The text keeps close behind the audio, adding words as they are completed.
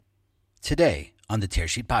Today on the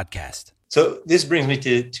Tearsheet Podcast. So this brings me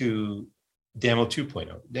to DAML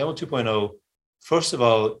 2.0. DAML 2.0, first of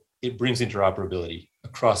all, it brings interoperability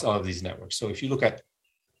across all of these networks. So if you look at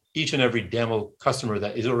each and every DAML customer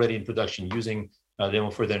that is already in production using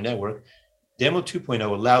DAML for their network, DAML 2.0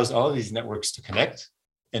 allows all of these networks to connect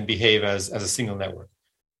and behave as a single network.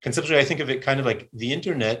 Conceptually, I think of it kind of like the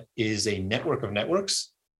internet is a network of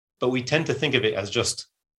networks, but we tend to think of it as just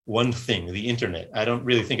one thing, the internet. I don't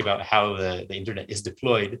really think about how the internet is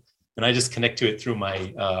deployed, and I just connect to it through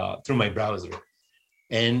my browser.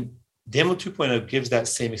 And DAML 2.0 gives that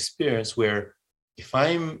same experience where if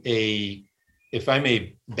I'm a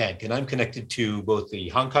bank and I'm connected to both the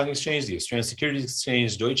Hong Kong Exchange, the Australian Securities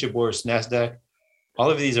Exchange, Deutsche Börse, NASDAQ, all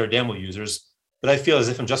of these are DAML users, but I feel as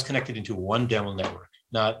if I'm just connected into one DAML network,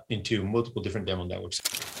 not into multiple different DAML networks.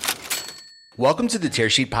 Welcome to the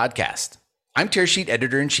Tearsheet Podcast. I'm Tearsheet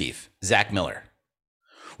Editor-in-Chief, Zach Miller.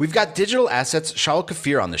 We've got Digital Asset's Shaul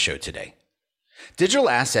Kfir on the show today. Digital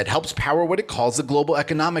Asset helps power what it calls the Global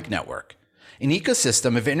Economic Network, an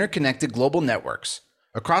ecosystem of interconnected global networks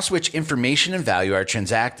across which information and value are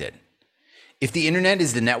transacted. If the internet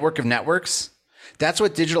is the network of networks, that's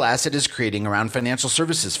what Digital Asset is creating around financial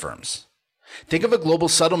services firms. Think of a global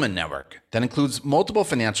settlement network that includes multiple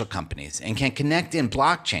financial companies and can connect in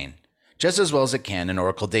blockchain just as well as it can an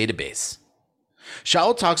Oracle database.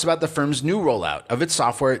 Shaul talks about the firm's new rollout of its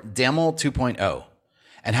software DAML 2.0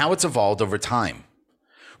 and how it's evolved over time.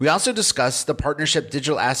 We also discuss the partnership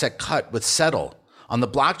Digital Asset cut with Settle on the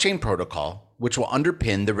blockchain protocol, which will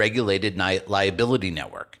underpin the regulated liability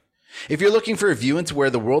network. If you're looking for a view into where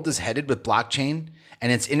the world is headed with blockchain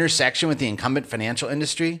and its intersection with the incumbent financial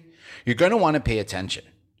industry, you're going to want to pay attention.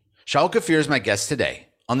 Shaul Kfir is my guest today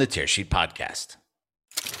on the Tearsheet Podcast.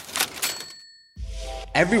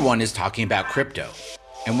 Everyone is talking about crypto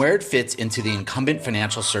and where it fits into the incumbent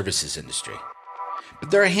financial services industry.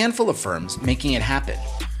 But there are a handful of firms making it happen.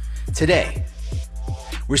 Today,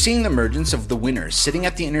 we're seeing the emergence of the winners sitting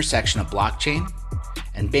at the intersection of blockchain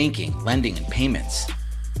and banking, lending, and payments.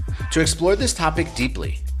 To explore this topic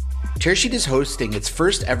deeply, Tearsheet is hosting its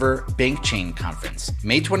first ever BankChain conference,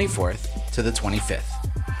 May 24th to the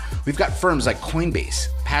 25th. We've got firms like Coinbase,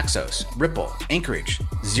 Paxos, Ripple, Anchorage,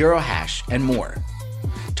 Zero Hash, and more,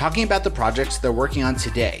 talking about the projects they're working on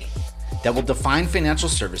today that will define financial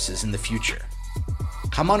services in the future.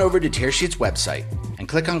 Come on over to Tearsheet's website and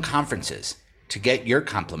click on conferences to get your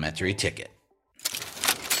complimentary ticket.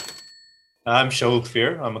 I'm Shaul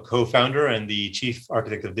Kfir. I'm a co-founder and the chief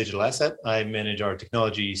architect of Digital Asset. I manage our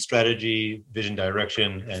technology strategy, vision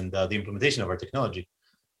direction, and the implementation of our technology.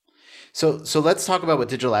 So let's talk about what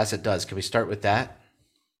Digital Asset does. Can we start with that?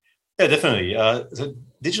 Yeah, definitely. So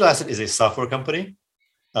Digital Asset is a software company.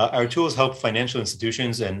 Our tools help financial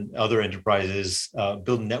institutions and other enterprises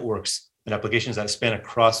build networks and applications that span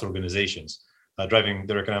across organizations, driving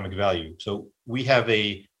their economic value. So we have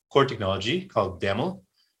a core technology called DAML,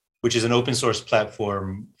 which is an open source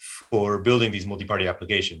platform for building these multi-party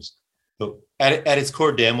applications. So at its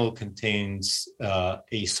core, DAML contains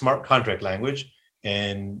a smart contract language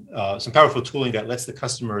and some powerful tooling that lets the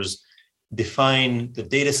customers define the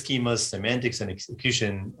data schemas, semantics, and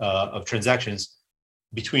execution of transactions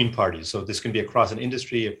between parties. So this can be across an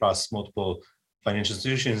industry, across multiple financial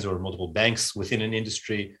institutions or multiple banks within an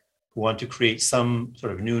industry who want to create some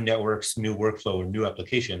sort of new networks, new workflow, or new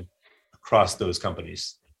application across those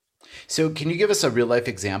companies. So can you give us a real life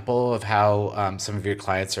example of how some of your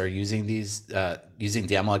clients are using using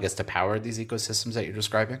DAML, I guess, to power these ecosystems that you're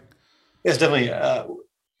describing? Yes, definitely.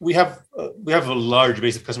 We have a large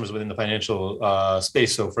base of customers within the financial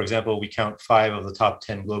space. So, for example, we count 5 of the top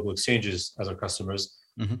 10 global exchanges as our customers,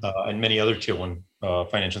 and many other tier 1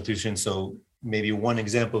 financial institutions. So, maybe one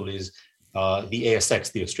example is the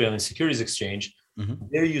ASX, the Australian Securities Exchange.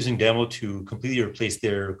 They're using DAML to completely replace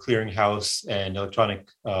their clearinghouse and electronic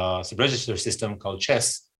sub-register system called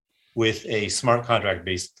CHESS with a smart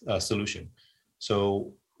contract-based solution.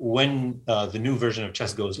 So, when the new version of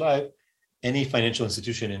CHESS goes live, any financial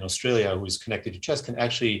institution in Australia who is connected to CHESS can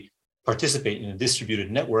actually participate in a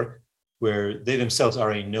distributed network where they themselves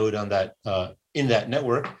are a node on that in that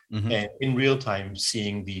network, and in real time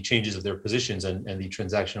seeing the changes of their positions and the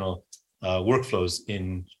transactional workflows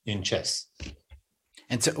in CHESS.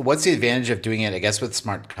 And so what's the advantage of doing it, I guess, with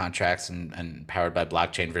smart contracts and powered by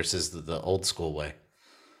blockchain versus the old school way?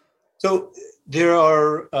 So there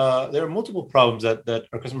are multiple problems that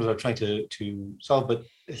our customers are trying to solve, but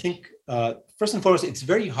I think first and foremost, it's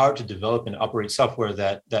very hard to develop and operate software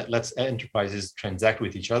that lets enterprises transact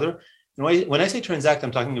with each other. And when I say transact,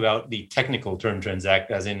 I'm talking about the technical term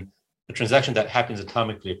transact, as in a transaction that happens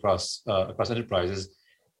atomically across enterprises.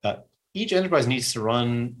 each enterprise needs to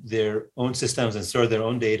run their own systems and store their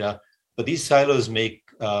own data, but these silos make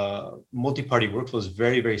multi-party workflows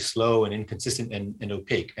very, very slow and inconsistent and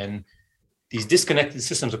opaque. And these disconnected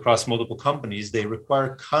systems across multiple companies, they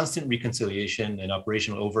require constant reconciliation and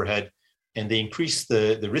operational overhead, and they increase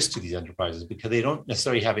the risk to these enterprises because they don't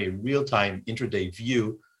necessarily have a real-time intraday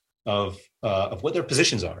view of what their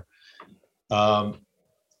positions are.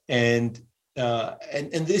 And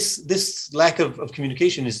this lack of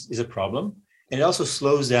communication is a problem, and it also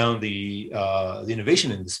slows down the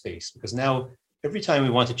innovation in the space, because now every time we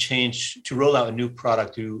want to roll out a new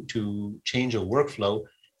product, to change a workflow,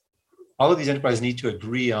 all of these enterprises need to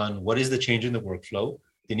agree on what is the change in the workflow.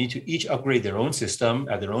 They need to each upgrade their own system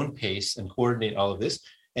at their own pace and coordinate all of this,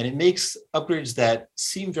 and it makes upgrades that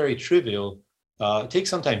seem very trivial take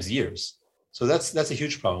sometimes years. So that's a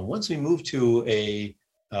huge problem. Once we move to a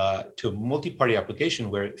multi-party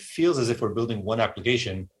application where it feels as if we're building one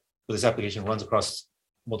application, but this application runs across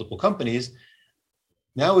multiple companies,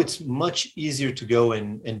 now it's much easier to go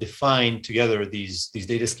and define together these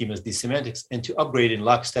data schemas, these semantics, and to upgrade in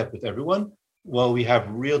lockstep with everyone while we have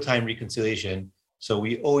real-time reconciliation. So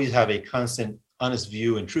we always have a constant, honest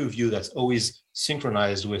view and true view that's always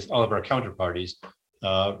synchronized with all of our counterparties,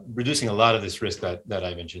 reducing a lot of this risk that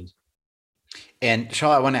I mentioned. And Shaul,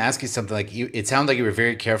 I want to ask you something. It sounded like you were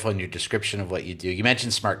very careful in your description of what you do. You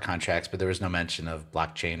mentioned smart contracts, but there was no mention of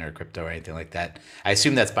blockchain or crypto or anything like that. I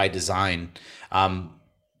assume that's by design.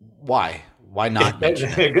 Why? Why not mention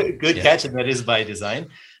that? Good catch, and that is by design.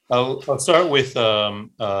 I'll start with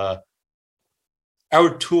our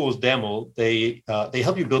tools demo. They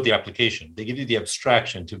help you build the application. They give you the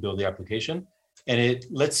abstraction to build the application, and it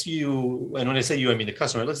lets you. And when I say you, I mean the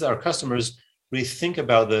customer. It lets our customers really think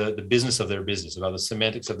about the business of their business, about the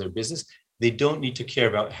semantics of their business. They don't need to care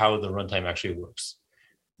about how the runtime actually works.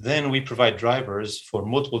 Then we provide drivers for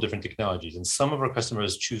multiple different technologies. And some of our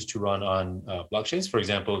customers choose to run on blockchains. For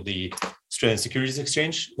example, the Australian Securities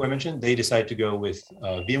Exchange, who I mentioned, they decide to go with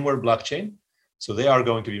VMware blockchain. So they are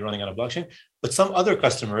going to be running on a blockchain. But some other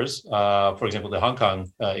customers, for example, the Hong Kong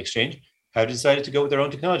Exchange, have decided to go with their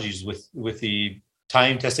own technologies with the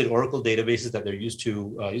time-tested Oracle databases that they're used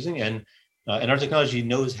to using. And our technology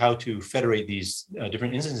knows how to federate these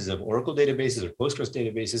different instances of Oracle databases or Postgres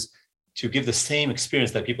databases to give the same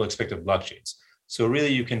experience that people expect of blockchains. So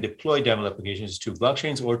really, you can deploy DAML applications to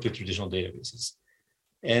blockchains or to traditional databases.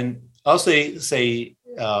 And I'll say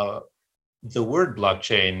the word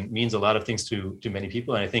blockchain means a lot of things to many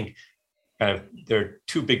people. And I think kind of there are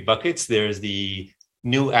two big buckets. There's the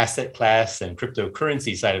new asset class and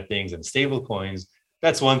cryptocurrency side of things and stable coins.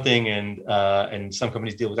 That's one thing, and some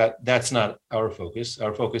companies deal with that. That's not our focus.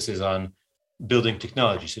 Our focus is on building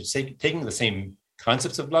technology. So taking the same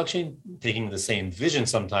concepts of blockchain, taking the same vision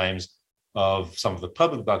sometimes of some of the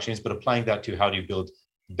public blockchains, but applying that to how do you build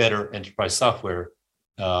better enterprise software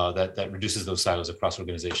that reduces those silos across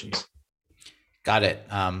organizations. Got it.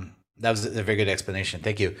 That was a very good explanation.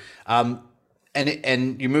 Thank you.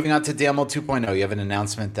 And you're moving on to DAML 2.0. You have an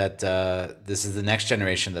announcement that this is the next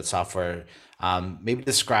generation of that software. Maybe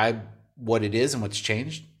describe what it is and what's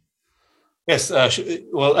changed. Yes.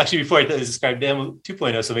 Well, actually, before I describe DAML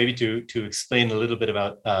 2.0, so maybe to explain a little bit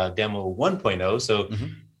about DAML 1.0. So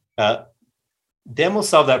DAML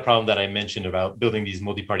solved that problem that I mentioned about building these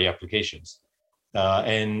multi-party applications.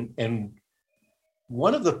 And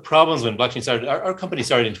one of the problems when blockchain started, our company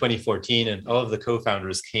started in 2014, and all of the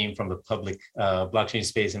co-founders came from the public blockchain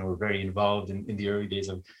space and were very involved in the early days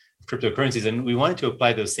of cryptocurrencies. And we wanted to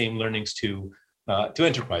apply those same learnings to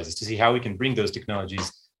enterprises to see how we can bring those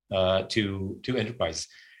technologies to enterprise.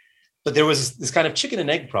 But there was this kind of chicken and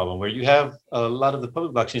egg problem where you have a lot of the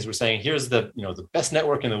public blockchains were saying, here's the best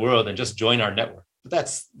network in the world and just join our network. But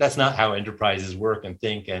that's not how enterprises work and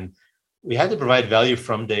think. And we had to provide value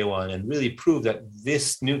from day one and really prove that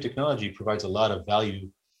this new technology provides a lot of value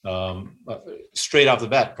straight off the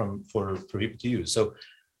bat for people to use. So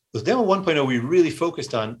with DAML 1.0, we really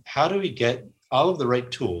focused on how do we get all of the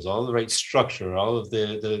right tools, all of the right structure, all of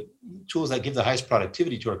the tools that give the highest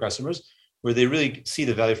productivity to our customers, where they really see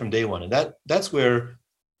the value from day one. And that's where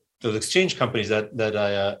those exchange companies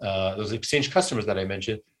those exchange customers that I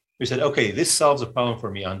mentioned, we said, okay, this solves a problem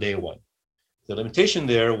for me on day one. The limitation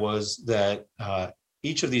there was that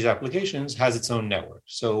each of these applications has its own network.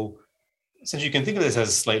 So essentially, you can think of this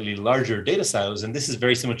as slightly larger data silos, and this is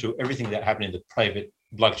very similar to everything that happened in the private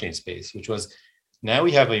blockchain space, which was now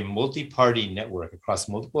we have a multi-party network across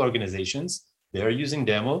multiple organizations. They're using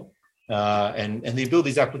DAML, and they build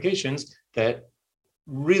these applications that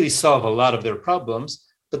really solve a lot of their problems,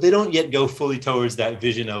 but they don't yet go fully towards that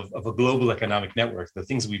vision of a global economic network, the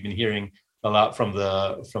things we've been hearing a lot from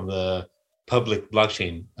the public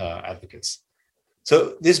blockchain advocates.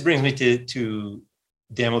 So this brings me to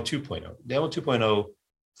DAML 2.0. DAML 2.0,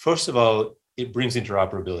 first of all, it brings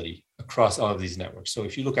interoperability across all of these networks. So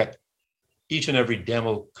if you look at each and every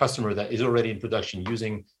DAML customer that is already in production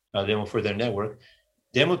using DAML for their network,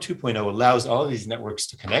 DAML 2.0 allows all of these networks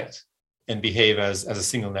to connect and behave as a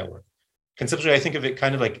single network. Conceptually, I think of it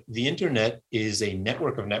kind of like the internet is a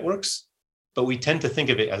network of networks, but we tend to think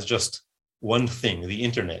of it as just one thing, the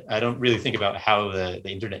internet. I don't really think about how the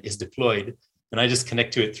internet is deployed, and I just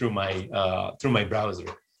connect to it through my browser.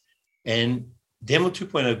 And DAML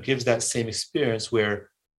 2.0 gives that same experience where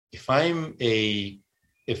if I'm a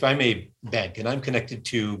bank and I'm connected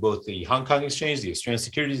to both the Hong Kong Exchange, the Australian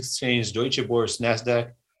Securities Exchange, Deutsche Börse,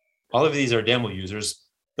 NASDAQ, all of these are DAML users,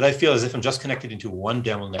 but I feel as if I'm just connected into one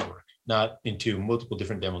DAML network, not into multiple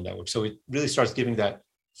different DAML networks. So it really starts giving that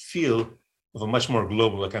feel of a much more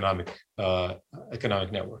global economic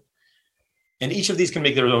network. And each of these can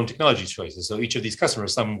make their own technology choices. So each of these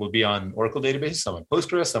customers, some will be on Oracle database, some on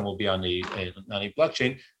Postgres, some will be on a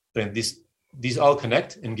blockchain. But these all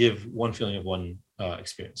connect and give one feeling of one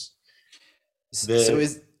experience. So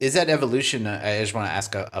is that evolution? I just want to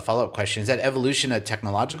ask a follow-up question. Is that evolution a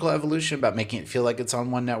technological evolution about making it feel like it's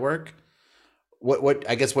on one network? What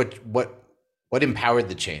empowered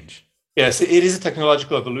the change? Yes, it is a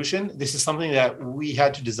technological evolution. This is something that we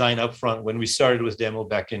had to design upfront when we started with DAML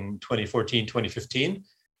back in 2014, 2015.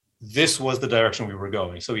 This was the direction we were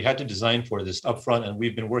going. So we had to design for this upfront, and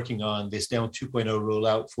we've been working on this DAML 2.0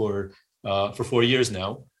 rollout for 4 years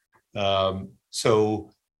now. So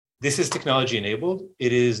this is technology enabled.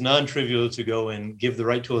 It is non-trivial to go and give the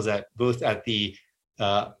right tools at the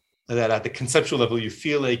conceptual level, you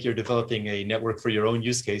feel like you're developing a network for your own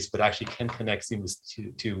use case, but actually can connect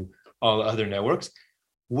seamlessly to all other networks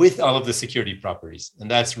with all of the security properties. And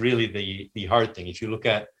that's really the hard thing. If you look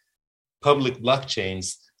at public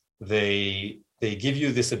blockchains, they give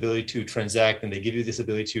you this ability to transact, and they give you this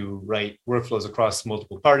ability to write workflows across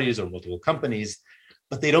multiple parties or multiple companies,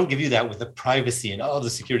 but they don't give you that with the privacy and all the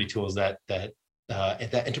security tools that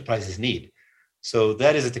enterprises need. So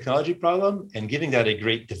that is a technology problem, and giving that a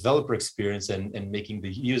great developer experience and making the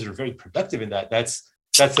user very productive in that's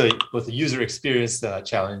both a user experience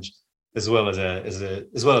challenge as well as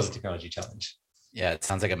a technology challenge. Yeah, it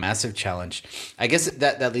sounds like a massive challenge. I guess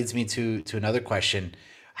that leads me to another question.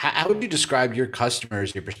 How would you describe your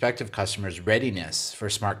prospective customers' readiness for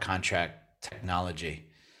smart contract technology?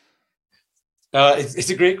 It's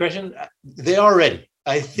a great question. They are ready.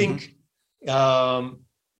 I think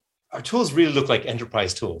our tools really look like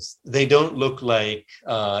enterprise tools. They don't look like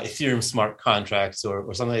Ethereum smart contracts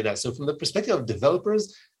or something like that. So from the perspective of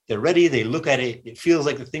developers, they're ready. They look at it. It feels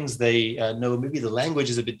like the things they know. Maybe the language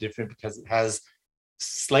is a bit different because it has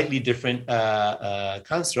slightly different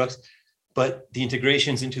constructs, but the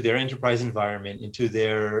integrations into their enterprise environment, into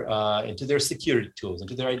their security tools,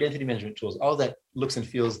 into their identity management tools, all that looks and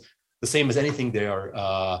feels the same as anything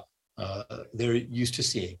they're used to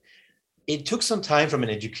seeing. It took some time from an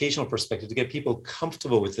educational perspective to get people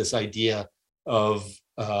comfortable with this idea of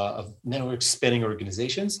network spanning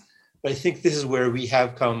organizations. But I think this is where we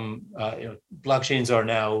have come. Blockchains are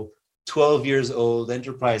now 12 years old.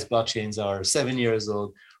 Enterprise blockchains are 7 years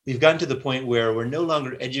old. We've gotten to the point where we're no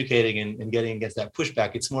longer educating and getting against that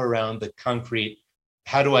pushback. It's more around the concrete.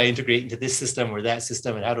 How do I integrate into this system or that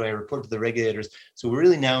system, and how do I report to the regulators? So we're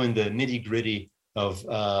really now in the nitty gritty of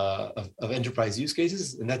enterprise use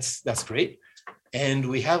cases, and that's great. And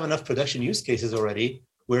we have enough production use cases already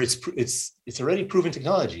where it's already proven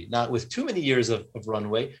technology, not with too many years of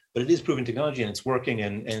runway, but it is proven technology and it's working.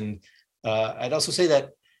 And I'd also say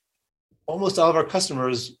that almost all of our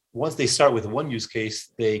customers, once they start with one use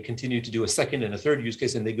case, they continue to do a second and a third use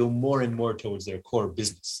case, and they go more and more towards their core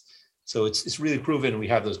business. So it's really proven. We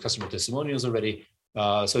have those customer testimonials already.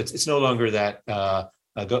 So it's no longer that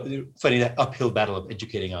fighting that uphill battle of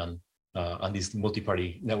educating on these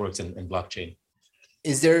multi-party networks and blockchain.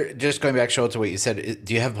 Is there, just going back, Shaul, to what you said,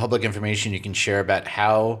 do you have public information you can share about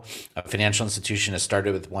how a financial institution has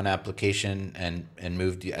started with one application and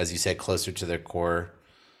moved, as you said, closer to their core?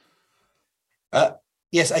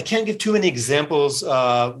 Yes, I can't give too many examples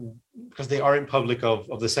because they aren't public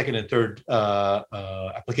of the second and third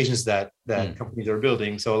applications that companies are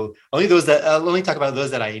building. So I'll only talk about those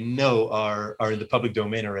that I know are in the public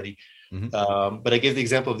domain already. Mm-hmm. But I gave the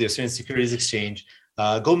example of the Australian Securities Exchange.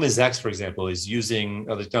 Goldman Sachs, for example, is using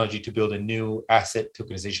the technology to build a new asset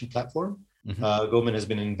tokenization platform. Mm-hmm. Goldman has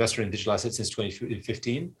been an investor in digital assets since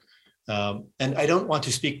 2015. And I don't want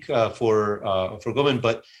to speak for Goldman,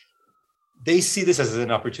 but they see this as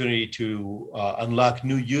an opportunity to unlock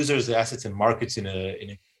new users, assets, and markets in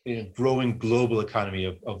a growing global economy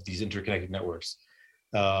of these interconnected networks.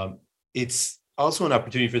 It's also an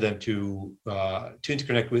opportunity for them to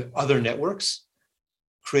interconnect with other networks,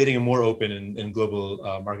 creating a more open and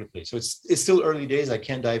global marketplace. So it's still early days. I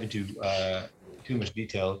can't dive into too much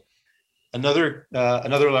detail. Another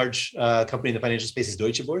large company in the financial space is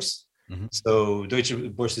Deutsche Börse. Mm-hmm. So Deutsche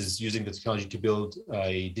Börse is using the technology to build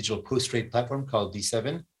a digital post-trade platform called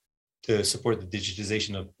D7 to support the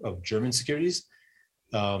digitization of German securities.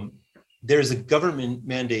 There's a government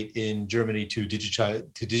mandate in Germany to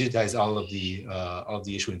digitize all of the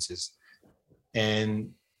issuances,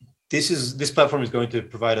 and this platform is going to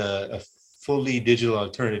provide a fully digital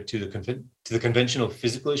alternative to the conventional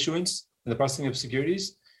physical issuance and the processing of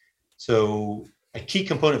securities. So a key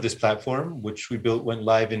component of this platform, which we built, went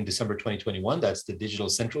live in December 2021. That's the Digital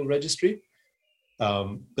Central Registry.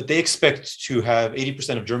 But they expect to have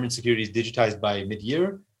 80% of German securities digitized by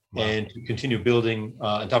mid-year. Wow. And to continue building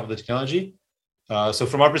on top of the technology. So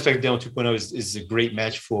from our perspective, Demo 2.0 is a great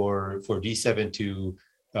match for D7 to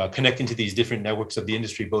connect into these different networks of the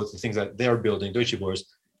industry, both the things that they are building, Deutsche Börse,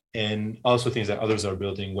 and also things that others are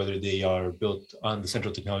building, whether they are built on the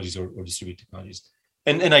central technologies or distributed technologies.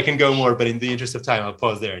 And I can go more, but in the interest of time, I'll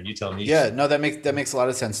pause there and you tell me. Yeah, no, that makes a lot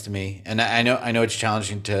of sense to me. And I know it's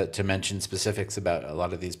challenging to mention specifics about a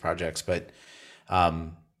lot of these projects, but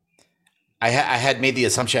I had made the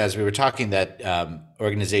assumption as we were talking that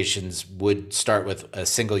organizations would start with a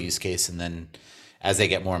single use case, and then as they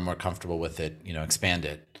get more and more comfortable with it, expand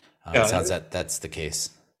it. It sounds that's the case.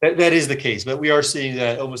 That is the case, but we are seeing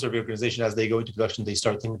that almost every organization, as they go into production, they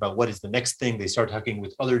start thinking about what is the next thing. They start talking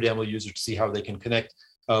with other demo users to see how they can connect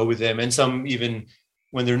with them, and some even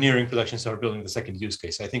when they're nearing production start building the second use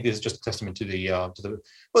case. I think this is just a testament to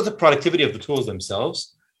the productivity of the tools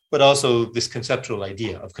themselves, but also this conceptual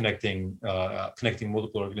idea of connecting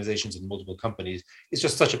multiple organizations and multiple companies. It's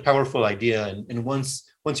just such a powerful idea, and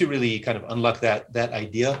once you really kind of unlock that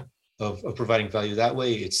idea of providing value that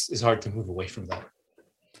way, it's hard to move away from that.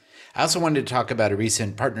 I also wanted to talk about a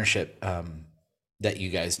recent partnership that you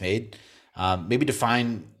guys made. Maybe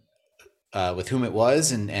define with whom it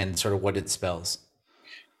was and sort of what it spells.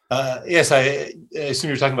 Yes, I assume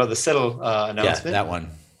you're talking about the Settle announcement. Yeah, that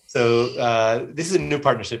one. So this is a new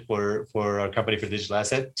partnership for our company, for Digital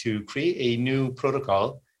Asset, to create a new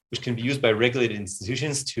protocol which can be used by regulated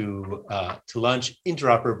institutions to launch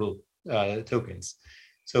interoperable tokens.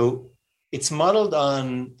 So it's modeled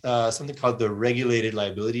on something called the Regulated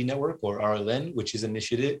Liability Network, or RLN, which is an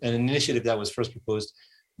initiative that was first proposed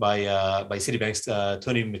by Citibank's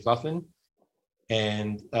Tony McLaughlin,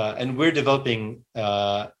 and we're developing.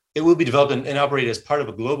 It will be developed and operated as part of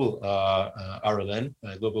a global RLN,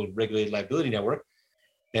 Global Regulated Liability Network.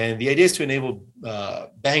 And the idea is to enable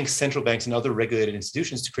banks, central banks, and other regulated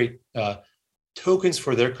institutions to create tokens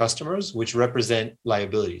for their customers, which represent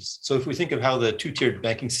liabilities. So if we think of how the two-tiered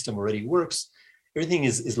banking system already works, everything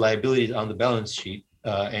is liabilities on the balance sheet.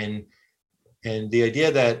 And the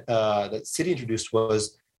idea that Citi introduced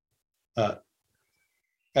was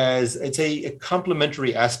as I'd say a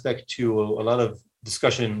complementary aspect to a lot of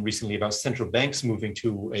discussion recently about central banks moving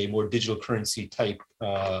to a more digital currency type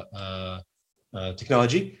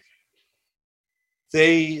technology.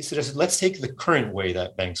 They suggested, let's take the current way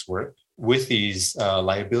that banks work with these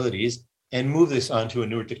liabilities and move this onto a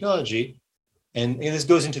newer technology. And this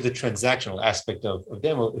goes into the transactional aspect of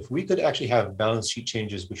demo. If we could actually have balance sheet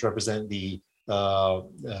changes which represent the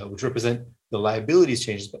liabilities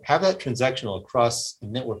changes, but have that transactional across a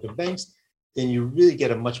network of banks, then you really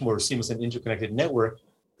get a much more seamless and interconnected network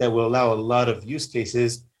that will allow a lot of use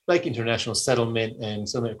cases like international settlement and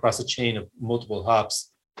settlement across a chain of multiple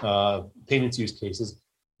hops, payments use cases,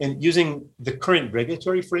 and using the current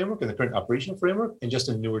regulatory framework and the current operational framework and just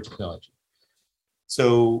a newer technology.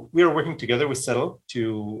 So we are working together with Settle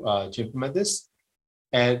to implement this.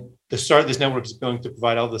 At the start, this network is going to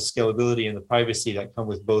provide all the scalability and the privacy that come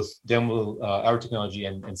with both Demo, our technology,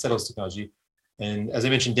 and Settle's technology. And as I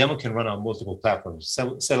mentioned, Demo can run on multiple platforms.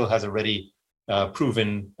 Settle has already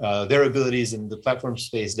proven their abilities in the platform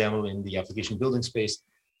space, Demo in the application building space.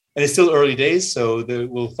 And it's still early days, so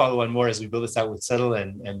we'll follow on more as we build this out with Settle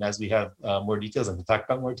and as we have more details and to talk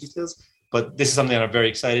about more details. But this is something that I'm very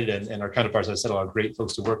excited, and our counterparts at Settle are great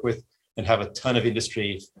folks to work with and have a ton of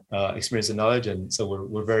industry experience and knowledge. And so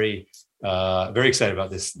we're very, very excited about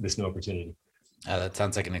this new opportunity. That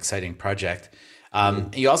sounds like an exciting project.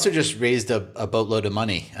 You also just raised a boatload of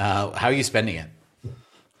money. How are you spending it?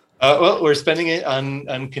 Well, we're spending it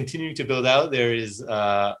on continuing to build out. There is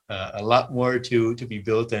a lot more to be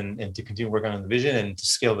built and to continue working on the vision and to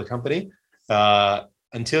scale the company.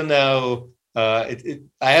 Until now, I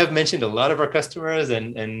have mentioned a lot of our customers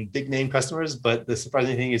and big name customers, but the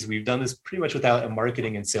surprising thing is we've done this pretty much without a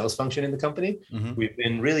marketing and sales function in the company. Mm-hmm. We've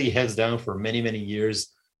been really heads down for many, many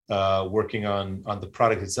years working on the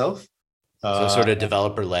product itself. So sort of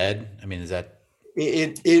developer led. I mean, is that?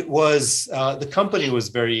 It was the company was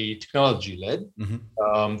very technology led.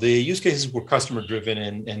 Mm-hmm. The use cases were customer driven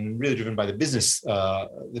and really driven by the business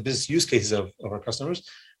use cases of our customers.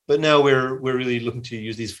 But now we're really looking to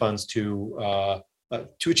use these funds to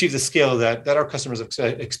achieve the scale that our customers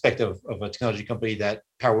expect of a technology company that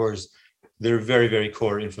powers their very, very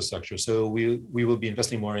core infrastructure. So we will be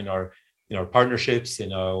investing more in our partnerships,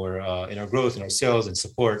 in our growth, in our sales and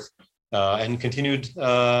support, and continued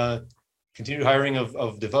hiring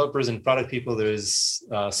of developers and product people. There's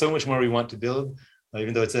so much more we want to build.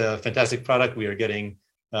 Even though it's a fantastic product, we are getting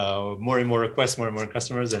more and more requests, more and more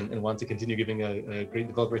customers, and want to continue giving a great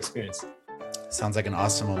developer experience. Sounds like an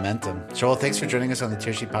awesome momentum. Joel, thanks for joining us on the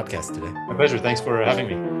Tearsheet podcast today. My pleasure. Thanks for having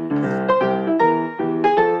me.